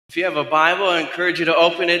If you have a Bible, I encourage you to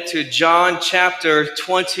open it to John chapter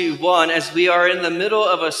 21 as we are in the middle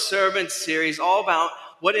of a sermon series all about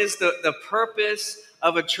what is the purpose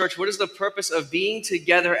of a church, what is the purpose of being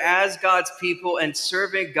together as God's people and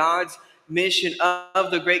serving God's mission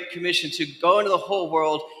of the Great Commission to go into the whole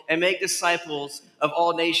world and make disciples of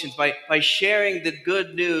all nations by sharing the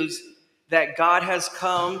good news that God has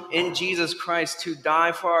come in Jesus Christ to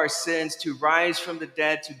die for our sins, to rise from the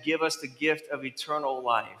dead, to give us the gift of eternal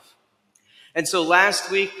life. And so last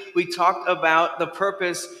week, we talked about the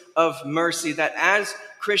purpose of mercy, that as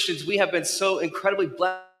Christians, we have been so incredibly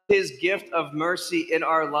blessed with His gift of mercy in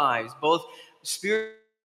our lives, both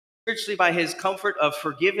spiritually by His comfort of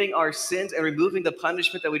forgiving our sins and removing the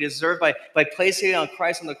punishment that we deserve by placing it on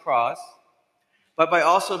Christ on the cross, but by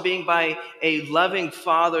also being by a loving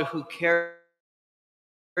Father who cares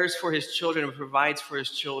for His children and provides for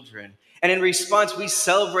His children. And in response, we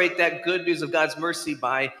celebrate that good news of God's mercy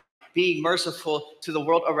by being merciful to the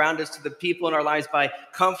world around us, to the people in our lives, by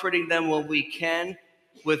comforting them when we can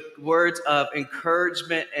with words of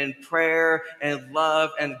encouragement and prayer and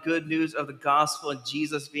love and good news of the gospel and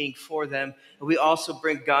Jesus being for them. And we also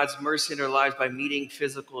bring God's mercy in our lives by meeting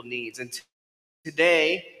physical needs. And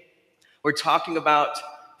today, we're talking about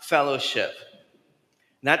fellowship.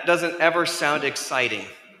 And that doesn't ever sound exciting,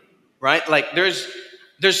 right? Like there's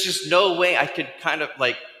just no way I could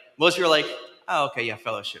most people are like, oh, okay, yeah,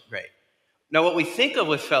 fellowship, great. Now, what we think of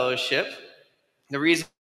with fellowship, the reason,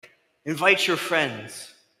 invite your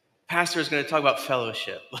friends. Pastor is going to talk about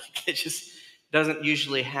fellowship. Like it just doesn't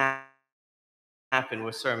usually happen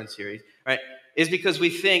with sermon series, right? Is because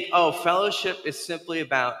we think, oh, fellowship is simply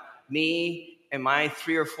about me and my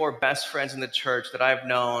 3 or 4 best friends in the church that I've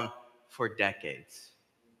known for decades.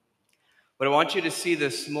 But I want you to see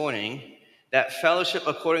this morning that fellowship,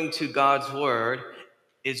 according to God's word,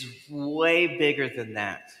 is way bigger than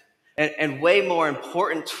that. And way more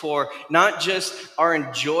important for not just our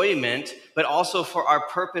enjoyment, but also for our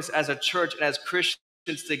purpose as a church and as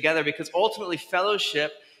Christians together, because ultimately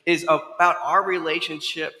fellowship is about our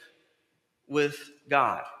relationship with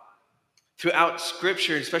God. Throughout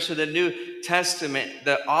Scripture, especially the New Testament,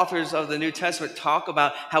 the authors of the New Testament talk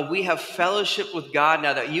about how we have fellowship with God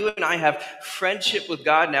now, that you and I have friendship with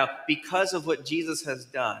God now because of what Jesus has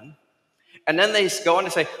done. And then they go on to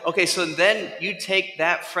say, okay, so then you take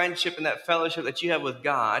that friendship and that fellowship that you have with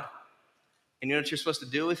God, and you know what you're supposed to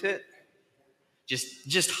do with it?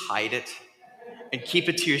 Just hide it and keep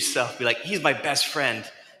it to yourself. Be like, he's my best friend,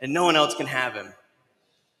 and no one else can have him.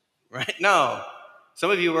 Right? No. Some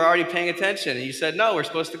of you were already paying attention, and you said, no, we're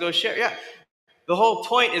supposed to go share. Yeah. The whole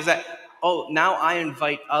point is that, oh, now I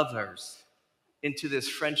invite others into this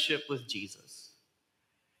friendship with Jesus.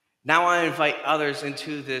 Now I invite others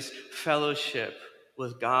into this fellowship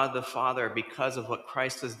with God the Father because of what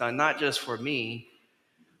Christ has done, not just for me,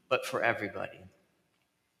 but for everybody.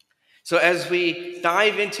 So as we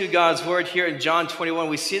dive into God's word here in John 21,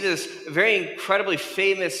 we see this very incredibly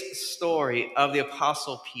famous story of the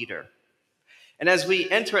Apostle Peter. And as we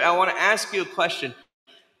enter it, I want to ask you a question.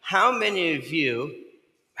 How many of you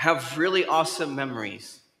have really awesome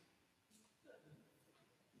memories?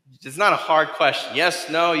 It's not a hard question. Yes,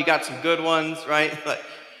 no, you got some good ones, right?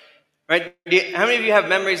 Right? How many of you have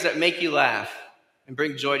memories that make you laugh and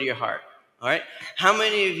bring joy to your heart? All right? How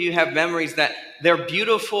many of you have memories that they're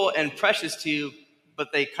beautiful and precious to you,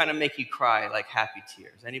 but they kind of make you cry, like happy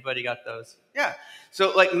tears? Anybody got those? Yeah.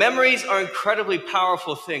 So like memories are incredibly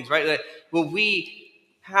powerful things, right? That when we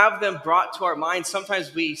have them brought to our minds,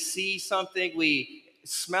 sometimes we see something, we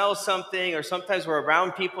smell something, or sometimes we're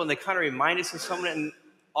around people and they kind of remind us of someone, and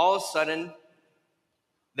all of a sudden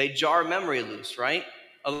they jar memory loose, right?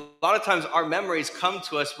 A lot of times our memories come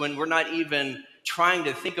to us when we're not even trying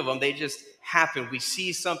to think of them. They just happen. We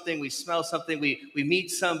see something, we smell something, we meet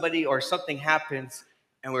somebody, or something happens,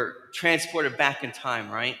 and we're transported back in time,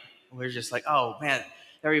 right? And we're just like, oh man,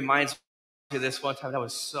 that reminds me of this one time. That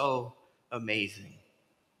was so amazing.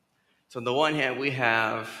 So on the one hand, we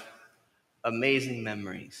have amazing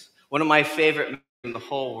memories. One of my favorite memories in the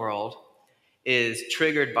whole world is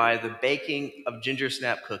triggered by the baking of ginger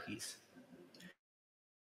snap cookies.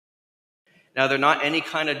 Now, they're not any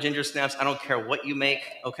kind of ginger snaps. I don't care what you make,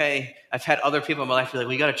 okay? I've had other people in my life be like,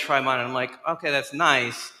 well, you got to try mine. And I'm like, okay, that's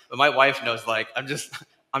nice. But my wife knows, like,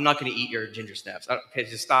 I'm not going to eat your ginger snaps. Okay,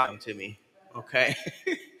 just stop them to me, okay?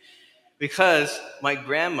 Because my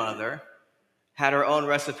grandmother had her own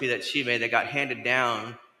recipe that she made that got handed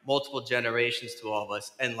down multiple generations to all of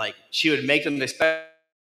us. And, like, she would make them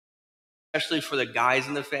especially for the guys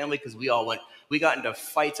in the family, because we got into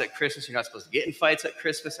fights at Christmas. You're not supposed to get in fights at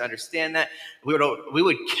Christmas. I understand that. We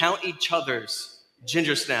would count each other's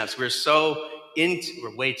Ginger snaps. We're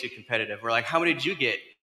way too competitive. We're like, how many did you get?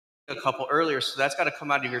 A couple earlier, so that's got to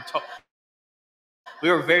come out of your toe. We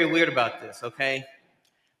were very weird about this, okay?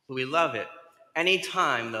 But we love it.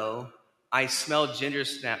 Anytime, though, I smell ginger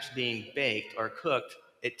snaps being baked or cooked,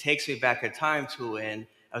 it takes me back in time to when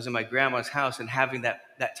I was in my grandma's house and having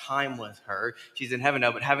that time with her. She's in heaven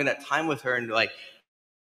now, but having that time with her and like,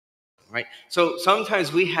 right? So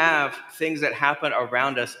sometimes we have things that happen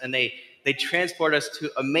around us and they transport us to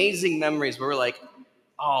amazing memories where we're like,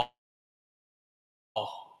 oh,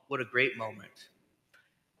 what a great moment.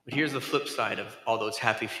 But here's the flip side of all those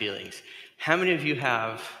happy feelings. How many of you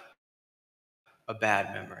have a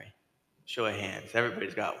bad memory? Show of hands.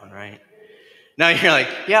 Everybody's got one, right? Now you're like,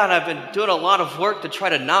 yeah, and I've been doing a lot of work to try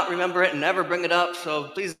to not remember it and never bring it up, so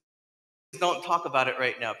please don't talk about it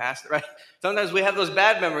right now, Pastor, right? Sometimes we have those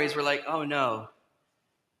bad memories. We're like, oh no,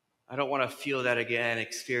 I don't want to feel that again,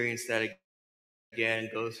 experience that again,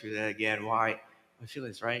 go through that again. Why? My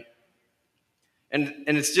feelings, right? And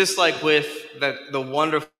it's just like with the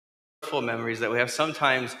wonderful memories that we have.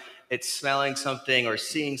 Sometimes it's smelling something or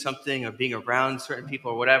seeing something or being around certain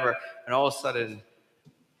people or whatever, and all of a sudden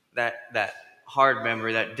that hard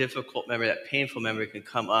memory, that difficult memory, that painful memory can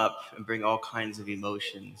come up and bring all kinds of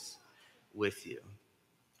emotions with you.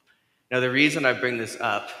 Now, the reason I bring this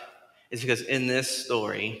up is because in this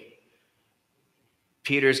story,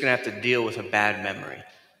 Peter's going to have to deal with a bad memory.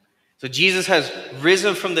 So Jesus has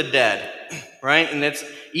risen from the dead, right? And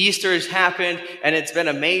Easter has happened, and it's been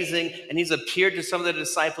amazing, and he's appeared to some of the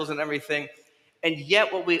disciples and everything. And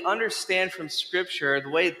yet what we understand from Scripture, the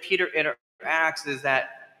way Peter interacts is that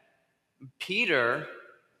Peter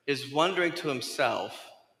is wondering to himself,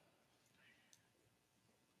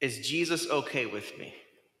 is Jesus okay with me?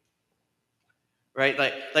 Right?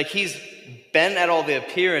 Like he's been at all the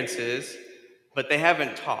appearances, but they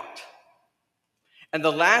haven't talked. And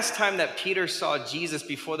the last time that Peter saw Jesus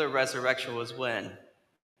before the resurrection was when?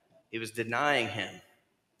 He was denying him.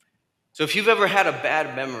 So if you've ever had a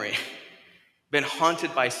bad memory, been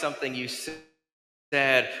haunted by something you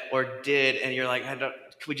said or did, and you're like, can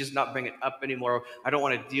we just not bring it up anymore? I don't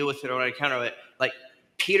want to deal with it. I don't want to counter it. Like,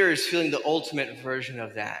 Peter is feeling the ultimate version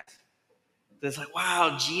of that. It's like,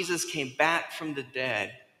 wow, Jesus came back from the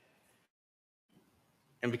dead.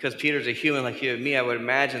 And because Peter's a human like you and me, I would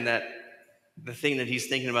imagine that the thing that he's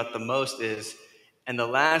thinking about the most is, and the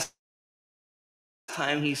last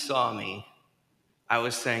time he saw me, I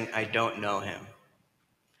was saying, I don't know him.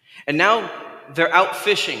 And now they're out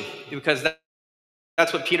fishing because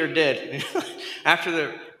that's what Peter did. After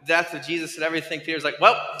the death of Jesus and everything, Peter's like,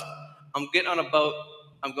 well, I'm getting on a boat.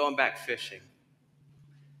 I'm going back fishing.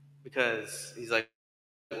 Because he's like,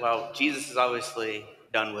 well, Jesus is obviously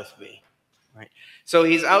done with me. Right? So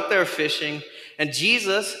he's out there fishing, and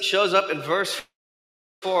Jesus shows up in verse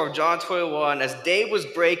 4 of John 21 as day was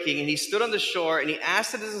breaking, and he stood on the shore, and he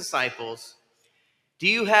asked his disciples, do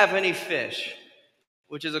you have any fish?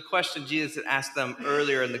 Which is a question Jesus had asked them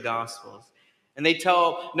earlier in the Gospels. And they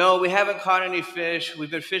tell, no, we haven't caught any fish.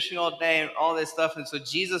 We've been fishing all day and all this stuff. And so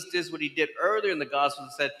Jesus did what he did earlier in the Gospels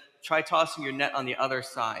and said, try tossing your net on the other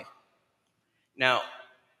side. Now,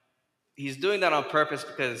 he's doing that on purpose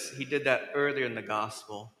because he did that earlier in the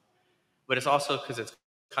Gospel. But it's also because it's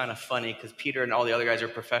kind of funny because Peter and all the other guys are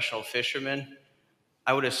professional fishermen.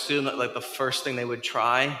 I would assume that like the first thing they would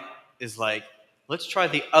try is like, let's try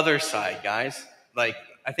the other side, guys. Like,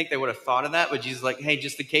 I think they would have thought of that, but Jesus is like, hey,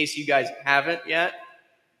 just in case you guys haven't yet,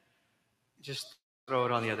 just throw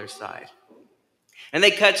it on the other side. And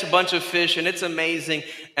they catch a bunch of fish, and it's amazing.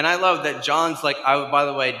 And I love that John's like, by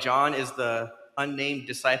the way, John is the unnamed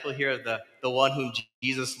disciple here, the one whom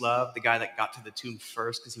Jesus loved, the guy that got to the tomb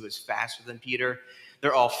first because he was faster than Peter.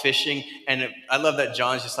 They're all fishing, and I love that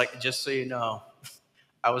John's just like, just so you know,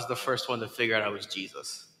 I was the first one to figure out I was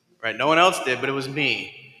Jesus, right? No one else did, but it was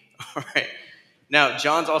me, all right? Now,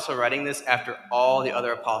 John's also writing this after all the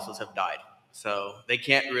other apostles have died, so they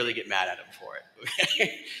can't really get mad at him for it,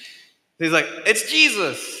 okay? He's like, it's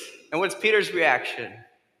Jesus. And what's Peter's reaction?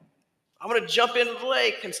 I'm going to jump into the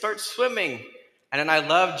lake and start swimming. And then I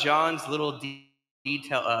love John's little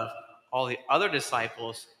detail of all the other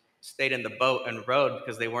disciples stayed in the boat and rowed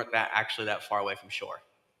because they weren't actually that far away from shore.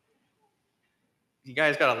 You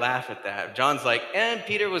guys got to laugh at that. John's like, and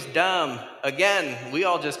Peter was dumb. Again, we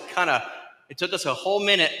all just it took us a whole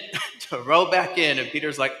minute to row back in. And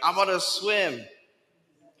Peter's like, I'm going to swim.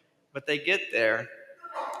 But they get there.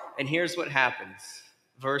 And here's what happens.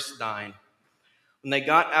 Verse 9. When they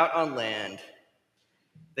got out on land,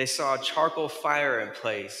 they saw a charcoal fire in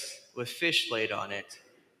place with fish laid on it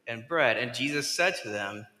and bread. And Jesus said to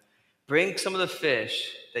them, bring some of the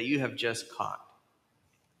fish that you have just caught.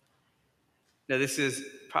 Now, this is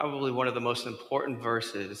probably one of the most important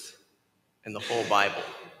verses in the whole Bible.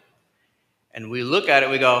 And we look at it,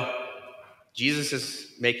 we go, Jesus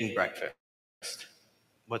is making breakfast.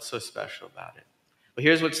 What's so special about it? But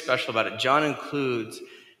here's what's special about it. John includes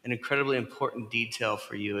an incredibly important detail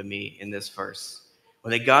for you and me in this verse.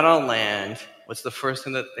 When they got on land, what's the first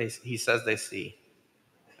thing that he says they see?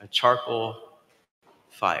 A charcoal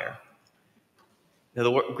fire. Now,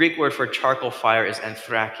 the Greek word for charcoal fire is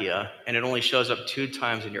anthrakia, and it only shows up 2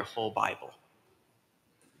 times in your whole Bible.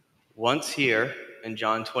 Once here in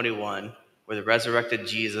John 21, where the resurrected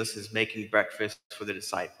Jesus is making breakfast for the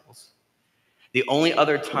disciples. The only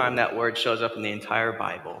other time that word shows up in the entire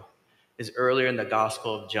Bible is earlier in the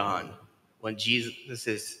Gospel of John, when Jesus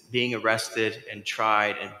is being arrested and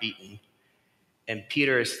tried and beaten, and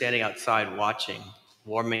Peter is standing outside watching,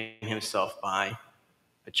 warming himself by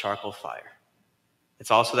a charcoal fire. It's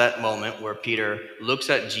also that moment where Peter looks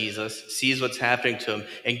at Jesus, sees what's happening to him,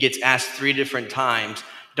 and gets asked 3 different times,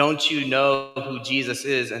 "Don't you know who Jesus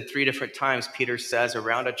is?" And 3 different times Peter says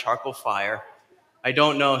around a charcoal fire, "I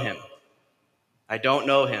don't know him. I don't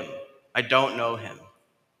know him. I don't know him."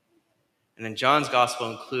 And then John's gospel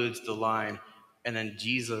includes the line, "And then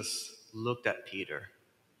Jesus looked at Peter,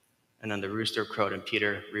 and then the rooster crowed, and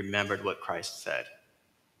Peter remembered what Christ said."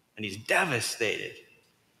 And he's devastated.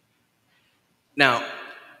 Now,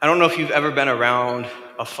 I don't know if you've ever been around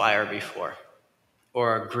a fire before,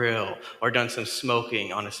 or a grill, or done some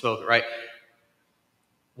smoking on a smoker, right?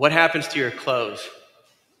 What happens to your clothes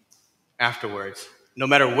afterwards? No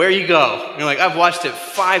matter where you go, you're like, "I've watched it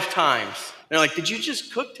 5 times. And they're like, "Did you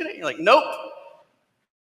just cook today?" You're like, "Nope."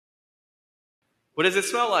 What does it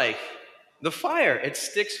smell like? The fire. It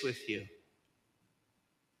sticks with you.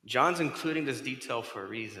 John's including this detail for a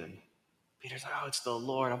reason. Peter's like, "Oh, it's the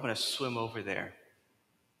Lord. I'm going to swim over there."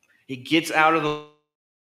 He gets out of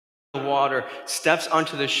the water, steps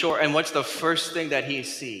onto the shore, and what's the first thing that he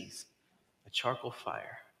sees? A charcoal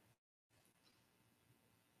fire.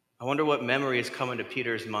 I wonder what memory is coming to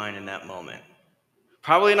Peter's mind in that moment.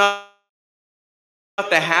 Probably not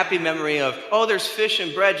the happy memory of, "Oh, there's fish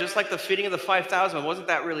and bread, just like the feeding of the 5,000. Wasn't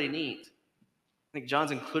that really neat?" I think John's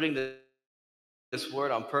including this word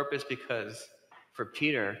on purpose because for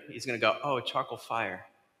Peter, he's going to go, "Oh, a charcoal fire.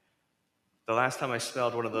 The last time I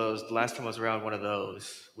smelled one of those, the last time I was around one of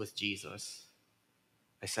those with Jesus,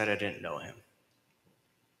 I said I didn't know him."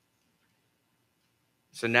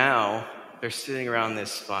 So now they're sitting around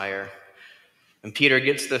this fire, and Peter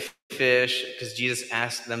gets the fish because Jesus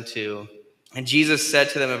asked them to. And Jesus said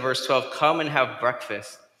to them in verse 12, "Come and have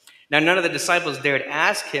breakfast." Now none of the disciples dared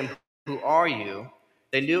ask him, "Who are you?"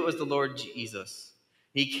 They knew it was the Lord Jesus.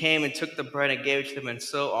 He came and took the bread and gave it to them, and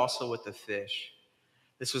so also with the fish.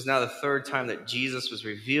 This was now the 3rd time that Jesus was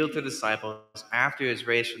revealed to the disciples after he was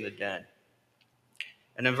raised from the dead.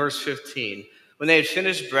 And in verse 15, when they had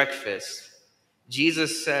finished breakfast,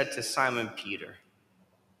 Jesus said to Simon Peter.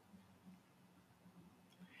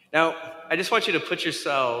 Now, I just want you to put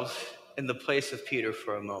yourselves in the place of Peter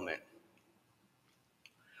for a moment.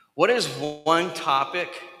 What is one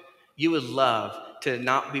topic you would love to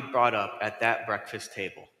not be brought up at that breakfast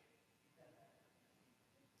table?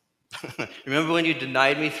 Remember when you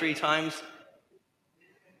denied me 3 times?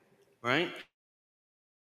 Right?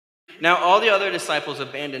 Now, all the other disciples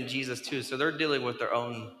abandoned Jesus too, so they're dealing with their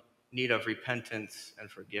own need of repentance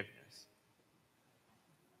and forgiveness.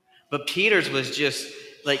 But Peter's was just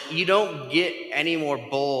like, you don't get any more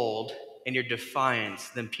bold in your defiance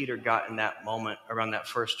than Peter got in that moment around that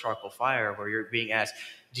first charcoal fire where you're being asked,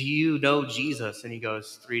 "Do you know Jesus?" And he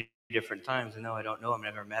goes 3 different times, "No, I don't know him.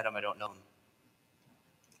 I never met him. I don't know him.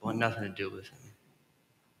 I want nothing to do with him."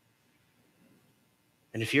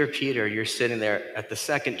 And if you're Peter, you're sitting there at the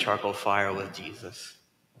second charcoal fire with Jesus.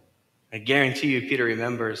 I guarantee you, Peter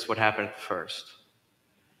remembers what happened at the first.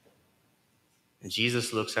 And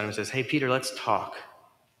Jesus looks at him and says, "Hey, Peter, let's talk."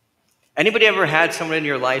 Anybody ever had someone in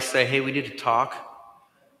your life say, "Hey, we need to talk"?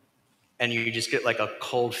 And you just get like a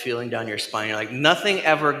cold feeling down your spine. You're like, nothing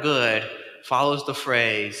ever good follows the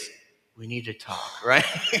phrase, "We need to talk," right?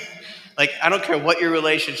 Like, I don't care what your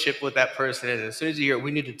relationship with that person is. As soon as you hear,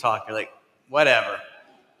 "We need to talk," you're like, whatever.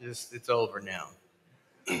 It's over now.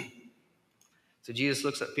 So Jesus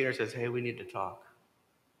looks at Peter and says, "Hey, we need to talk."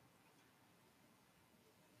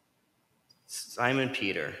 "Simon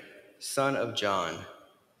Peter, son of John,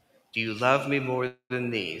 do you love me more than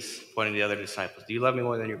these?" Pointing to the other disciples. "Do you love me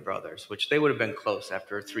more than your brothers?" Which they would have been close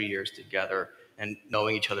after 3 years together and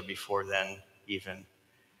knowing each other before then even.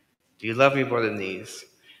 "Do you love me more than these?"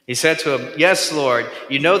 He said to him, "Yes, Lord,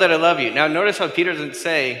 you know that I love you." Now notice how Peter doesn't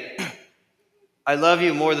say, "I love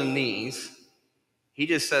you more than these." He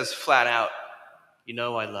just says flat out, you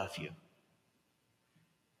know I love you.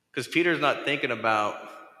 Because Peter's not thinking about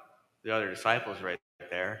the other disciples right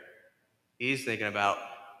there. He's thinking about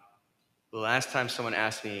the last time someone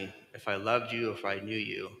asked me if I loved you, if I knew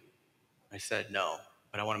you, I said no.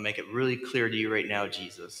 But I want to make it really clear to you right now,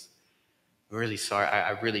 Jesus. I'm really sorry.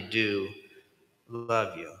 I really do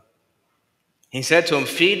love you. He said to him,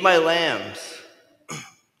 feed my lambs.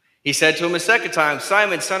 He said to him a second time,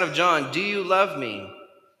 Simon, son of John, do you love me?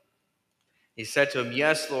 He said to him,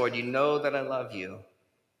 yes, Lord, you know that I love you.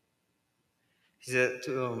 He said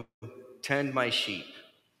to him, tend my sheep.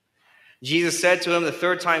 Jesus said to him the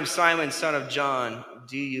third time, Simon, son of John,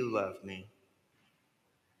 do you love me?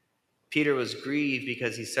 Peter was grieved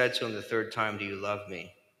because he said to him the third time, do you love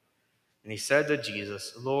me? And he said to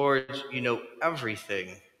Jesus, Lord, you know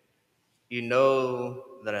everything. You know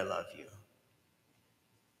that I love you.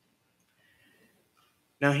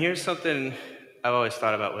 Now here's something I've always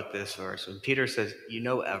thought about with this verse. When Peter says, you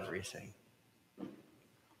know everything,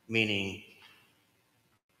 meaning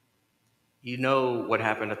you know what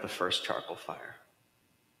happened at the first charcoal fire.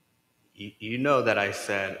 You know that I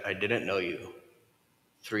said I didn't know you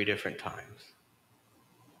 3 different times.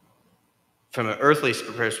 From an earthly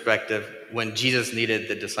perspective, when Jesus needed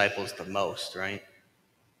the disciples the most, right?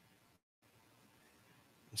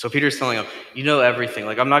 So Peter's telling him, you know everything.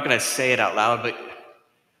 Like, I'm not going to say it out loud, but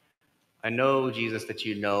I know, Jesus, that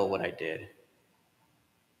you know what I did.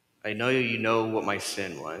 I know you know what my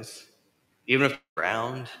sin was. Even if they're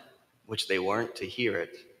around, which they weren't to hear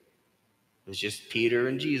it. It was just Peter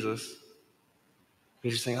and Jesus.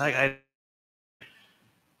 Peter's saying,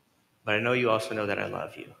 but I know you also know that I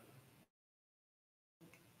love you.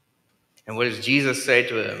 And what does Jesus say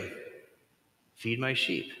to him? Feed my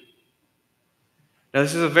sheep. Now,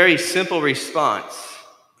 this is a very simple response.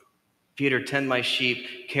 Peter, tend my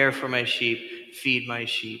sheep, care for my sheep, feed my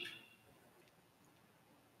sheep.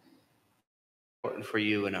 Important for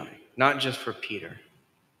you and I, not just for Peter.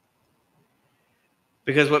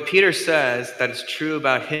 Because what Peter says that is true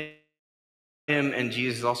about him and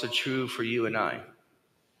Jesus is also true for you and I.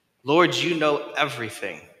 Lord, you know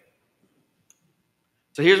everything.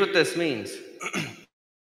 So here's what this means.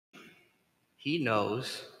 He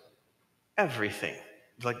knows everything.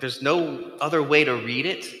 Like, there's no other way to read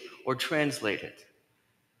it or translate it.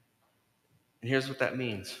 And here's what that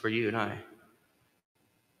means for you and I.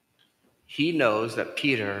 He knows that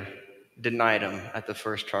Peter denied him at the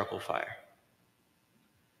first charcoal fire,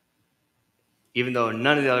 even though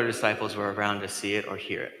none of the other disciples were around to see it or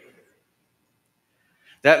hear it.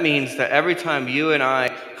 That means that every time you and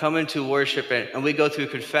I come into worship and we go through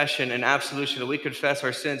confession and absolution and we confess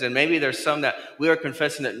our sins, and maybe there's some that we are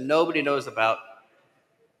confessing that nobody knows about,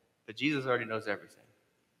 but Jesus already knows everything.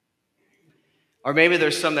 Or maybe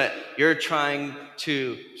there's some that you're trying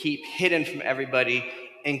to keep hidden from everybody,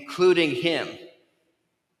 including him.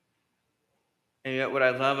 And yet what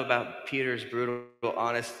I love about Peter's brutal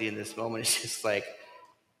honesty in this moment is just like,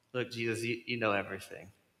 look, Jesus, you know everything.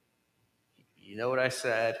 You know what I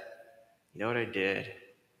said. You know what I did.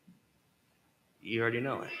 You already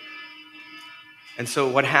know it. And so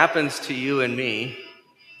what happens to you and me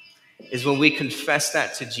is when we confess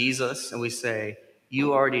that to Jesus and we say,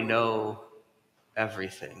 you already know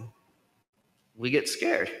everything, we get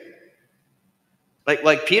scared.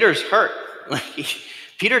 Like Peter's hurt.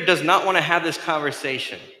 Peter does not want to have this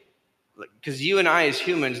conversation. Because you and I as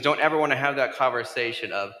humans don't ever want to have that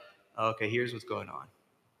conversation of, okay, here's what's going on.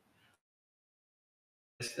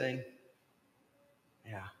 This thing?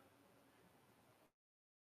 Yeah.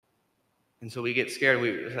 And so we get scared.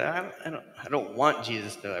 We say, I don't want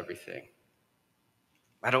Jesus to know everything.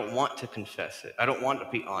 I don't want to confess it. I don't want to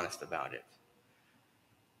be honest about it.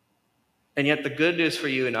 And yet the good news for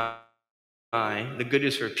you and I, the good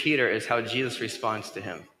news for Peter is how Jesus responds to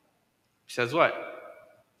him. He says what?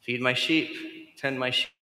 Feed my sheep, tend my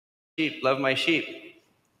sheep, love my sheep.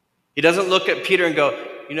 He doesn't look at Peter and go,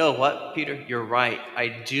 you know what, Peter, you're right. I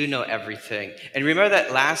do know everything. And remember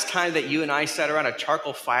that last time that you and I sat around a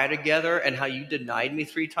charcoal fire together and how you denied me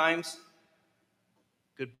 3 times?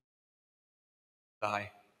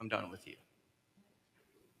 Goodbye. I'm done with you.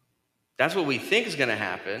 That's what we think is going to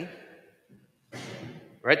happen,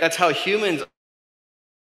 right? That's how humans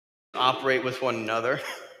operate with one another,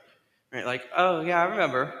 right? Like, oh, yeah, I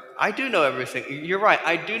remember. I do know everything. You're right.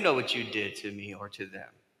 I do know what you did to me or to them.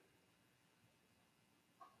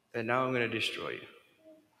 And now I'm going to destroy you.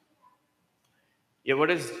 Yet what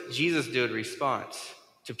does Jesus do in response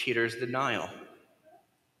to Peter's denial?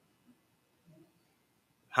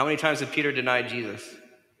 How many times did Peter deny Jesus?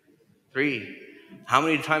 3. How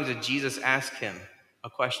many times did Jesus ask him a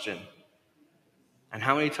question? And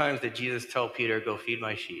how many times did Jesus tell Peter, go feed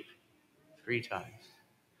my sheep? 3 times.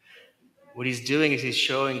 What he's doing is he's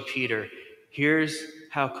showing Peter, here's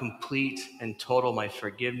how complete and total my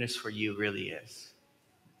forgiveness for you really is.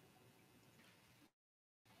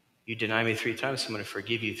 You deny me 3 times, I'm going to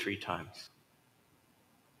forgive you 3 times.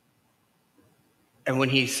 And when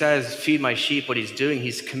he says, feed my sheep, what he's doing,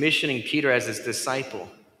 he's commissioning Peter as his disciple.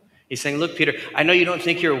 He's saying, look, Peter, I know you don't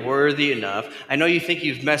think you're worthy enough. I know you think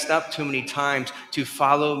you've messed up too many times to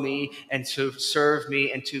follow me and to serve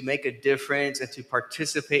me and to make a difference and to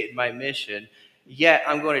participate in my mission. Yet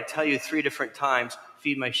I'm going to tell you 3 different times,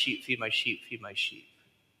 feed my sheep, feed my sheep, feed my sheep.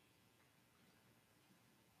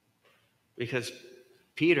 Because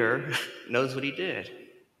Peter knows what he did.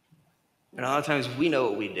 And a lot of times we know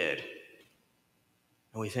what we did.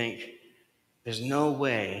 And we think, there's no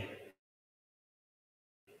way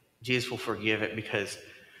Jesus will forgive it, because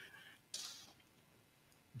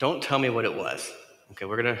don't tell me what it was. Okay,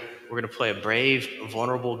 we're gonna play a brave,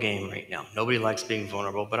 vulnerable game right now. Nobody likes being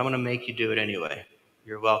vulnerable, but I'm gonna make you do it anyway.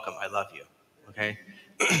 You're welcome. I love you. Okay?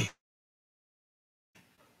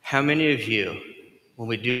 How many of you, when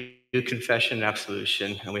we do confession and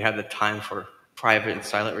absolution, and we have the time for private and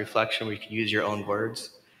silent reflection where you can use your own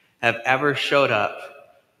words, have ever showed up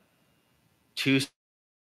 2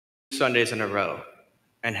 Sundays in a row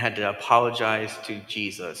and had to apologize to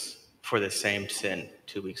Jesus for the same sin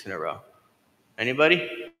 2 weeks in a row? Anybody?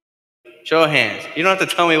 Show of hands. You don't have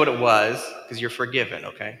to tell me what it was, because you're forgiven,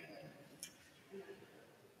 okay?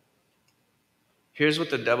 Here's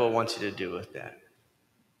what the devil wants you to do with that.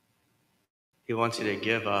 He wants you to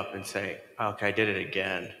give up and say, okay, I did it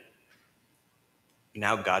again.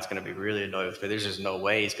 Now God's going to be really annoyed with me. There's just no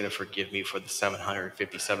way he's going to forgive me for the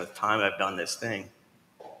 757th time I've done this thing.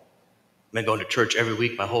 I've been going to church every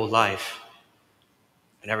week my whole life.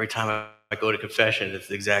 And every time I go to confession, it's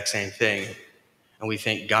the exact same thing. And we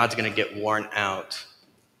think God's going to get worn out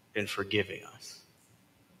in forgiving us.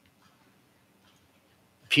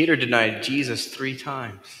 Peter denied Jesus 3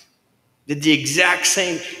 times. Did the exact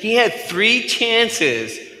same. He had 3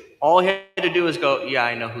 chances. All he had to do was go, yeah,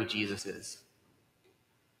 I know who Jesus is.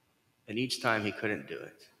 And each time he couldn't do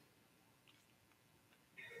it.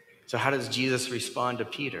 So how does Jesus respond to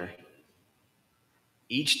Peter?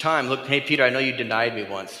 Each time, look, hey, Peter, I know you denied me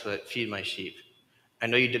once, but feed my sheep. I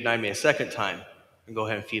know you denied me a 2nd time, and go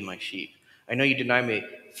ahead and feed my sheep. I know you denied me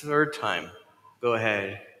a 3rd time. Go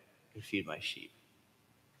ahead and feed my sheep.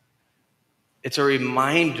 It's a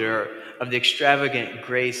reminder of the extravagant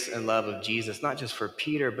grace and love of Jesus, not just for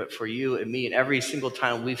Peter, but for you and me. And every single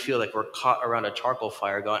time we feel like we're caught around a charcoal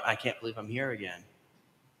fire going, I can't believe I'm here again.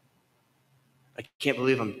 I can't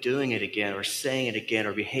believe I'm doing it again, or saying it again,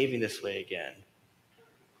 or behaving this way again.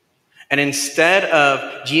 And instead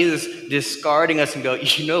of Jesus discarding us and go,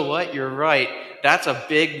 you know what, you're right, that's a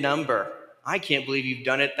big number. I can't believe you've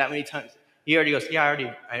done it that many times. He already goes, yeah,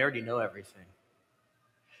 I already know everything.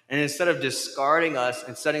 And instead of discarding us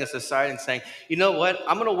and setting us aside and saying, you know what,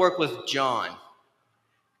 I'm going to work with John,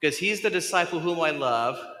 because he's the disciple whom I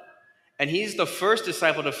love, and he's the first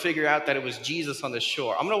disciple to figure out that it was Jesus on the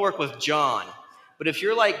shore. I'm going to work with John. But if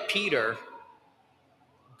you're like Peter,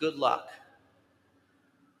 good luck.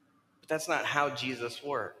 But that's not how Jesus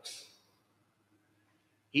works.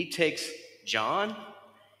 He takes John,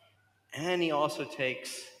 and he also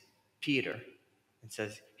takes Peter and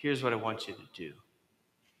says, here's what I want you to do.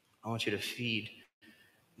 I want you to feed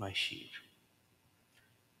my sheep.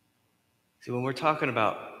 See, when we're talking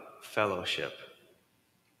about fellowship,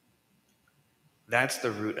 that's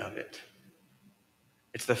the root of it.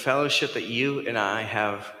 It's the fellowship that you and I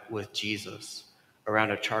have with Jesus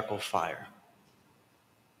around a charcoal fire,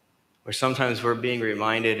 where sometimes we're being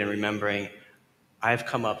reminded and remembering, I've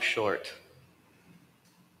come up short.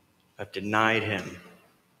 I've denied him.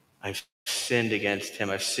 I've sinned against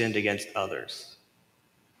him. I've sinned against others.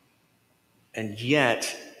 And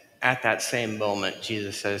yet, at that same moment,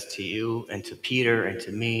 Jesus says to you and to Peter and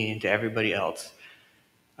to me and to everybody else,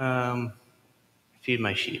 feed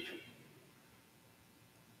my sheep.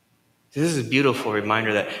 This is a beautiful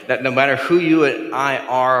reminder that no matter who you and I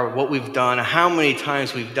are, what we've done, how many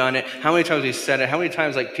times we've done it, how many times we've said it, how many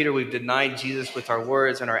times, like Peter, we've denied Jesus with our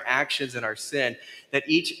words and our actions and our sin, that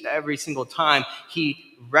each and every single time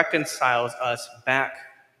he reconciles us back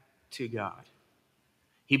to God.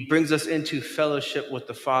 He brings us into fellowship with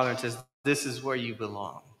the Father and says, this is where you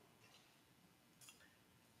belong.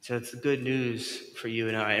 So it's the good news for you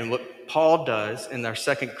and I. And what Paul does in our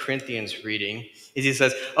 2 Corinthians reading is he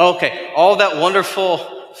says, okay, all that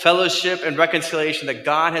wonderful fellowship and reconciliation that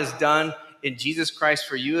God has done in Jesus Christ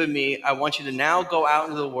for you and me, I want you to now go out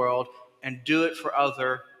into the world and do it for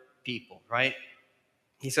other people, right?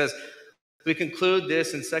 He says, we conclude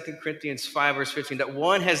this in 2 Corinthians 5, verse 15, that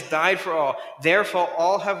one has died for all, therefore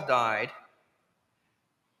all have died,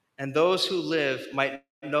 and those who live might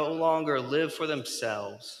no longer live for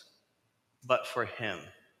themselves, but for him.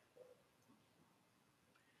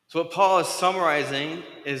 So what Paul is summarizing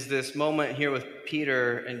is this moment here with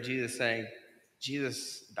Peter and Jesus saying,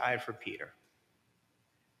 Jesus died for Peter.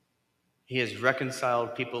 He has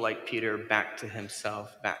reconciled people like Peter back to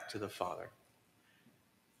himself, back to the Father.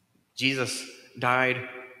 Jesus died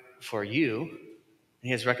for you, and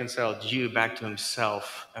he has reconciled you back to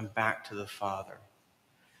himself and back to the Father.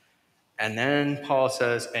 And then Paul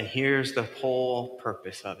says, and here's the whole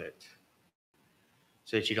purpose of it,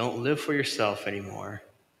 so that you don't live for yourself anymore,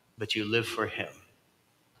 but you live for him.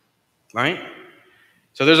 Right?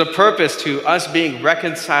 So there's a purpose to us being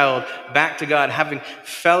reconciled back to God, having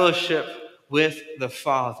fellowship with the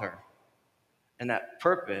Father. And that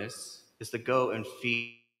purpose is to go and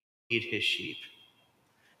feed his sheep.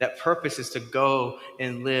 That purpose is to go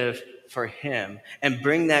and live for him and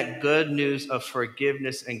bring that good news of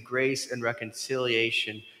forgiveness and grace and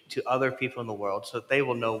reconciliation to other people in the world so that they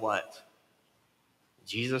will know what?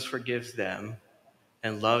 Jesus forgives them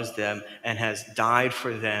and loves them and has died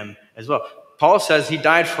for them as well. Paul says he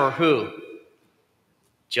died for who?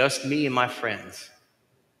 Just me and my friends.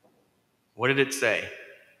 What did it say?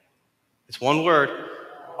 It's one word.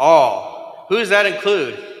 All. Who does that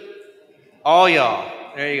include? All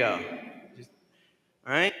y'all. There you go.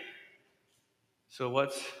 All right? So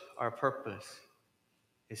what's our purpose?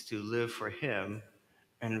 Is to live for him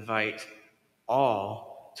and invite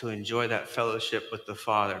all to enjoy that fellowship with the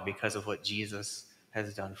Father because of what Jesus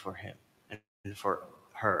has done for him and for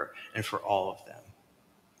her and for all of them.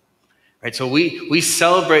 Right? So we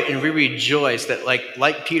celebrate and we rejoice that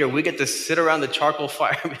like Peter, we get to sit around the charcoal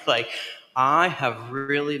fire and be like, I have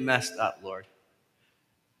really messed up, Lord.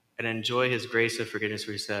 And enjoy his grace and forgiveness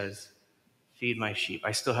where he says, feed my sheep.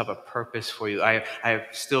 I still have a purpose for you. I have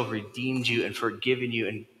still redeemed you and forgiven you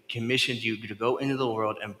and commissioned you to go into the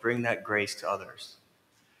world and bring that grace to others.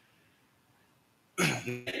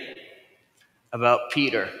 About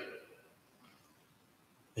Peter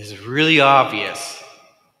is really obvious,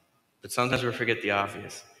 but sometimes we forget the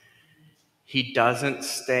obvious. He doesn't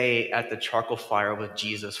stay at the charcoal fire with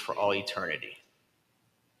Jesus for all eternity.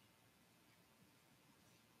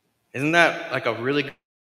 Isn't that like a really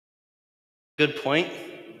good point?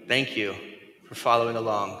 Thank you for following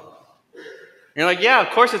along. You're like, yeah, of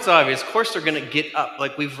course it's obvious. Of course they're going to get up.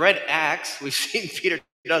 Like we've read Acts. We've seen Peter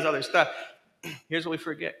does other stuff. Here's what we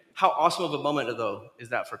forget. How awesome of a moment, though, is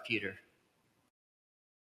that for Peter?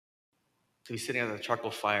 To be sitting at the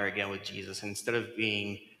charcoal fire again with Jesus. And instead of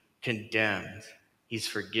being condemned, he's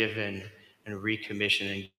forgiven and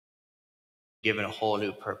recommissioned and given a whole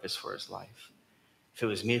new purpose for his life. If it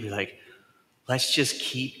was me, I'd be like, let's just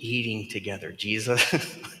keep eating together, Jesus.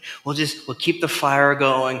 we'll keep the fire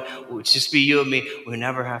going. We'll just be you and me. We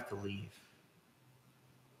never have to leave.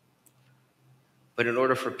 But in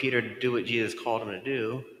order for Peter to do what Jesus called him to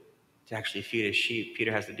do, to actually feed his sheep,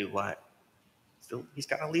 Peter has to do what? He's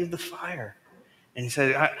got to leave the fire. And he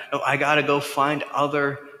said, I got to go find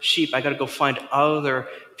other sheep. I got to go find other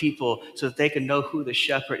people so that they can know who the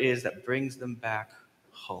shepherd is that brings them back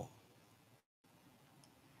home.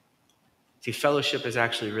 See, fellowship is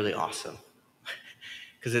actually really awesome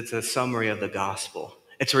because it's a summary of the gospel.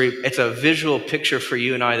 It's a visual picture for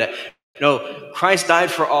you and I that, no, Christ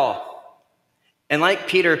died for all. And like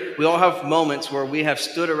Peter, we all have moments where we have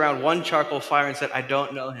stood around one charcoal fire and said, I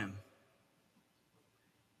don't know him.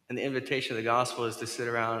 And the invitation of the gospel is to sit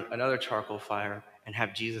around another charcoal fire and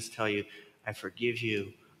have Jesus tell you, I forgive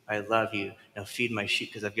you, I love you, now feed my sheep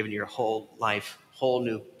because I've given you your whole life, whole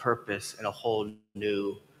new purpose, and a whole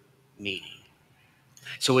new meaning.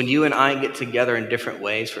 So when you and I get together in different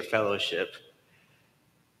ways for fellowship,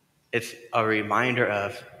 it's a reminder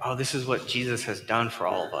of, oh, this is what Jesus has done for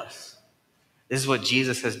all of us. This is what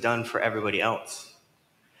Jesus has done for everybody else.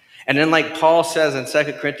 And then like Paul says in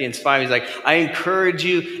 2 Corinthians 5, he's like, I encourage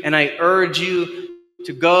you and I urge you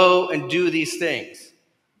to go and do these things.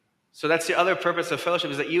 So that's the other purpose of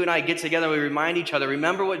fellowship, is that you and I get together and we remind each other,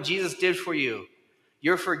 remember what Jesus did for you.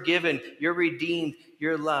 You're forgiven, you're redeemed,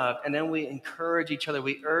 you're loved. And then we encourage each other,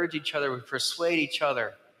 we urge each other, we persuade each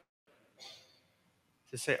other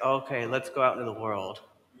to say, okay, let's go out into the world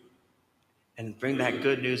and bring that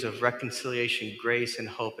good news of reconciliation, grace, and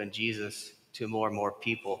hope in Jesus to more and more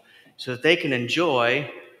people so that they can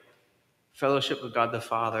enjoy fellowship with God the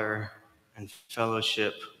Father and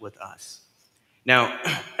fellowship with us. Now,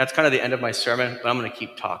 that's kind of the end of my sermon, but I'm going to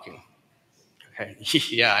keep talking. Okay?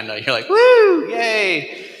 Yeah, I know. You're like, woo,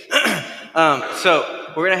 yay. So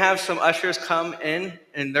we're going to have some ushers come in,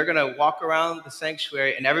 and they're going to walk around the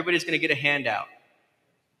sanctuary, and everybody's going to get a handout.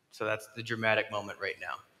 So that's the dramatic moment right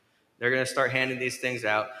now. They're going to start handing these things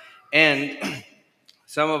out. And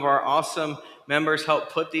some of our awesome members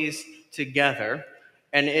help put these together.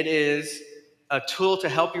 And it is a tool to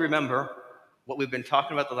help you remember what we've been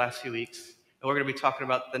talking about the last few weeks. And we're going to be talking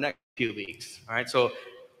about the next few weeks. All right, so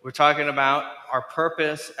we're talking about our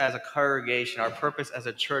purpose as a congregation, our purpose as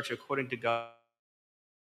a church according to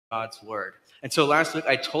God's word. And so last week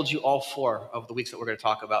I told you all 4 of the weeks that we're going to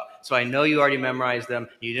talk about. So I know you already memorized them.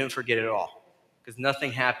 You didn't forget it all because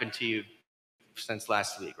nothing happened to you since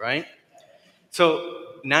last week, right? So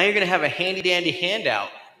now you're going to have a handy-dandy handout.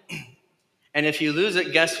 And if you lose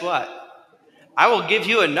it, guess what? I will give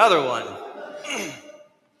you another one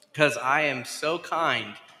because I am so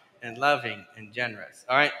kind and loving and generous.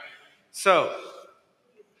 All right? So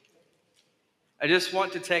I just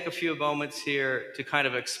want to take a few moments here to kind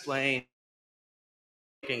of explain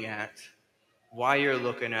looking at why you're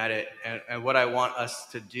looking at it and what I want us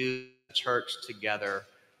to do church together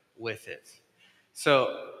with it.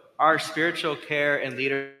 So our spiritual care and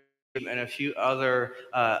leadership and a few other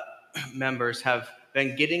members have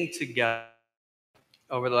been getting together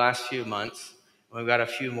over the last few months. We've got a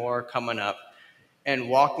few more coming up and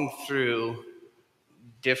walking through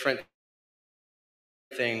different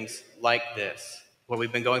things like this, where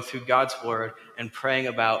we've been going through God's word and praying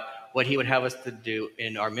about what he would have us to do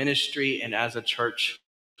in our ministry and as a church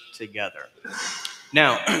together.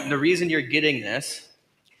 Now, the reason you're getting this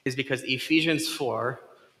is because Ephesians 4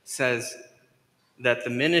 says that the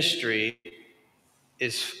ministry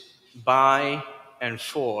is by and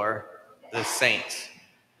for the saints.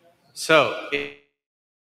 So,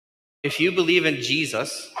 if you believe in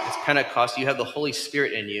Jesus, it's Pentecost, you have the Holy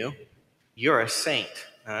Spirit in you, you're a saint.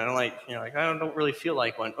 And I don't really feel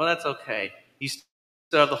like one. Well, that's okay. You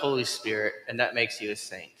still have the Holy Spirit, and that makes you a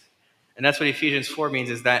saint. And that's what Ephesians 4 means,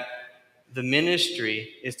 is that the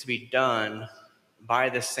ministry is to be done by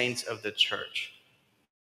the saints of the church.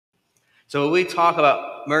 So when we talk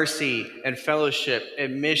about mercy and fellowship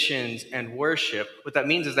and missions and worship, what that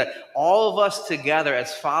means is that all of us together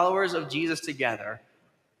as followers of Jesus together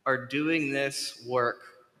are doing this work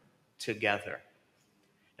together.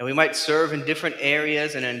 And we might serve in different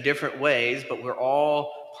areas and in different ways, but we're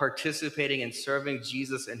all participating in serving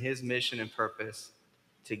Jesus and his mission and purpose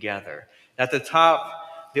together. At the top,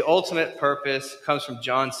 the ultimate purpose comes from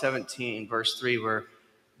John 17, verse 3, where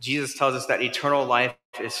Jesus tells us that eternal life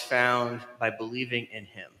is found by believing in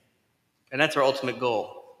him. And that's our ultimate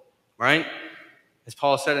goal, right? As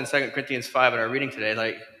Paul said in 2 Corinthians 5 in our reading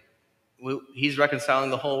today, he's reconciling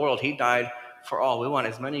the whole world. He died for all. We want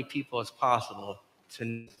as many people as possible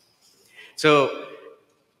to. So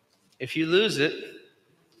if you lose it,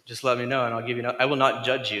 just let me know and I'll give you. I will not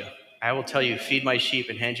judge you. I will tell you, feed my sheep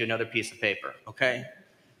and hand you another piece of paper. Okay?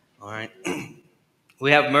 All right.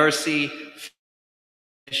 We have mercy,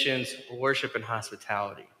 missions, worship, and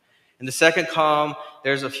hospitality. In the second column,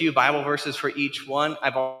 there's a few Bible verses for each one.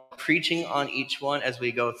 I've been preaching on each one as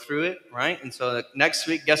we go through it, right? And so next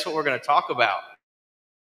week, guess what we're going to talk about?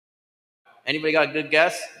 Anybody got a good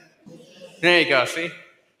guess? There you go, see?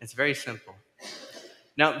 It's very simple.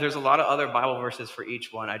 Now, there's a lot of other Bible verses for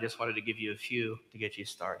each one. I just wanted to give you a few to get you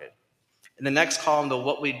started. In the next column, though,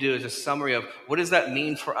 what we do is a summary of what does that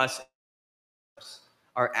mean for us,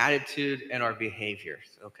 our attitude and our behaviors,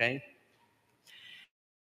 okay?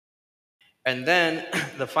 And then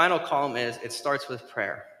the final column is it starts with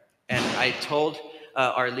prayer. And I told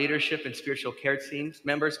our leadership and spiritual care team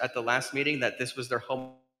members at the last meeting that this was their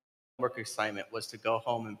homework assignment, was to go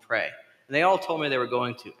home and pray. And they all told me they were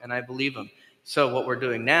going to, and I believe them. So what we're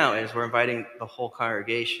doing now is we're inviting the whole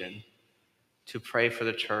congregation to pray for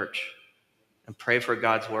the church and pray for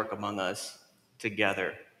God's work among us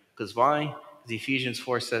together. Because why? Because Ephesians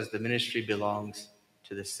 4 says the ministry belongs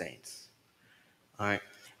to the saints. All right.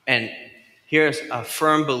 And here's a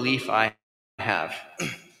firm belief I have.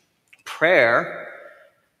 Prayer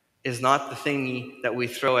is not the thing that we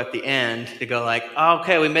throw at the end to go like, oh,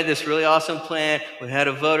 okay, we made this really awesome plan. We had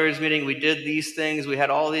a voters meeting. We did these things. We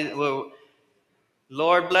had all these. Well,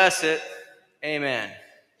 Lord bless it. Amen.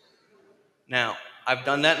 Now, I've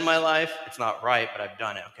done that in my life. It's not right, but I've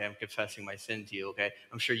done it, okay? I'm confessing my sin to you, okay?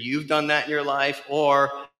 I'm sure you've done that in your life,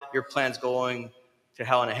 or your plan's going to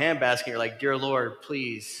hell in a handbasket. You're like, dear Lord,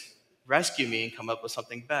 please rescue me and come up with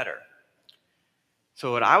something better.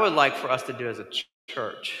 So what I would like for us to do as a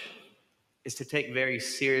church is to take very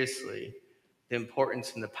seriously the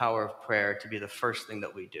importance and the power of prayer to be the first thing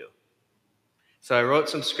that we do. So I wrote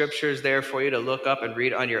some scriptures there for you to look up and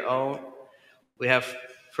read on your own. We have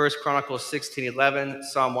 1 Chronicles 16:11,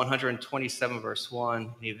 Psalm 127, verse 1,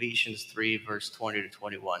 and Ephesians 3, verse 20 to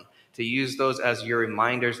 21, to use those as your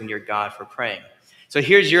reminders and your God for praying. So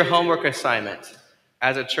here's your homework assignment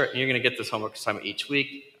as a church. You're going to get this homework assignment each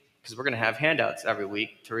week because we're going to have handouts every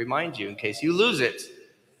week to remind you in case you lose it.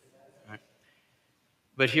 Right?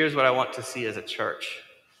 But here's what I want to see as a church.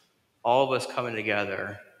 All of us coming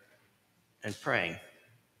together and praying.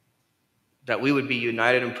 That we would be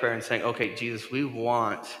united in prayer and saying, okay, Jesus, we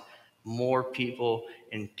want more people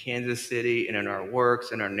in Kansas City and in our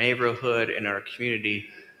works, in our neighborhood, in our community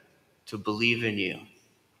to believe in you.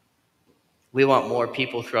 We want more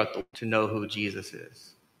people throughout the world to know who Jesus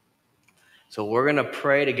is. So we're going to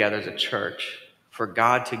pray together as a church for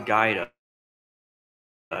God to guide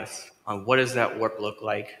us on what does that work look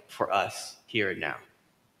like for us here and now.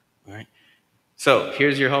 All right? So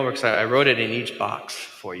here's your homework. I wrote it in each box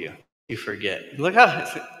for you. You forget. Look how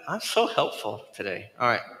I'm so helpful today. All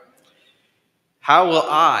right. How will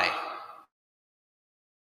I?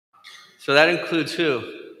 So that includes who?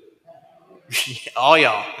 All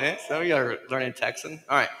y'all. Yeah, some of y'all are learning Texan.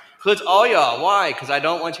 All right. Includes all y'all. Why? Because I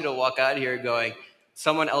don't want you to walk out here going,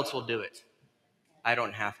 someone else will do it. I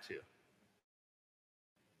don't have to.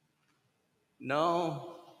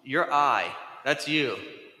 No, you're I. That's you.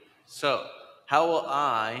 So how will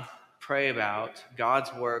I pray about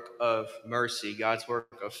God's work of mercy, God's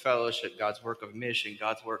work of fellowship, God's work of mission,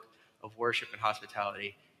 God's work of worship and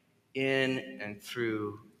hospitality in and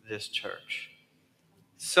through this church?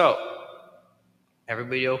 So,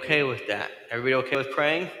 everybody okay with that? Everybody okay with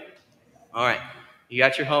praying? All right. You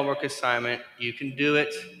got your homework assignment. You can do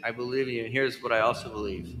it. I believe in you. And here's what I also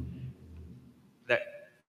believe.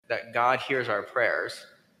 That God hears our prayers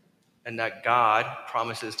and that God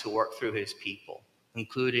promises to work through his people,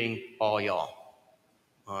 including all y'all.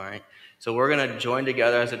 All right. So we're going to join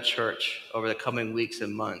together as a church over the coming weeks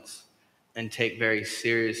and months and take very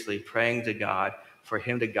seriously praying to God for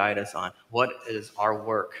him to guide us on what is our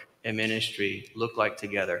work and ministry look like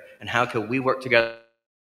together, and how can we work together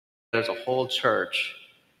as a whole church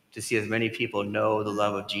to see as many people know the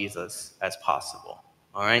love of Jesus as possible.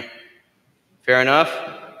 All right? Fair enough?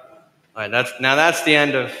 All right, that's the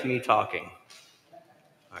end of me talking.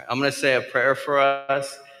 All right, I'm going to say a prayer for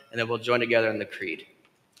us, and then we'll join together in the creed.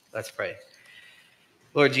 Let's pray.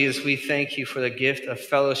 Lord Jesus, we thank you for the gift of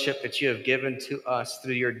fellowship that you have given to us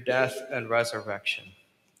through your death and resurrection,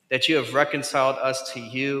 that you have reconciled us to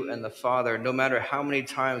you and the Father, no matter how many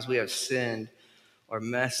times we have sinned or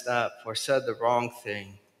messed up or said the wrong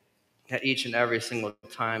thing. That each and every single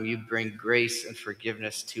time you bring grace and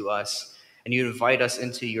forgiveness to us, and you invite us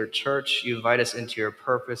into your church, you invite us into your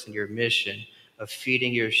purpose and your mission of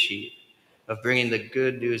feeding your sheep, of bringing the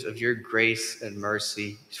good news of your grace and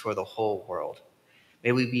mercy for the whole world.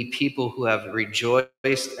 May we be people who have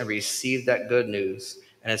rejoiced and received that good news,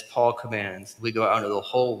 and as Paul commands, we go out into the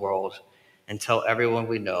whole world and tell everyone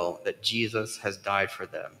we know that Jesus has died for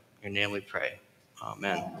them. In your name we pray.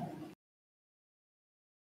 Amen.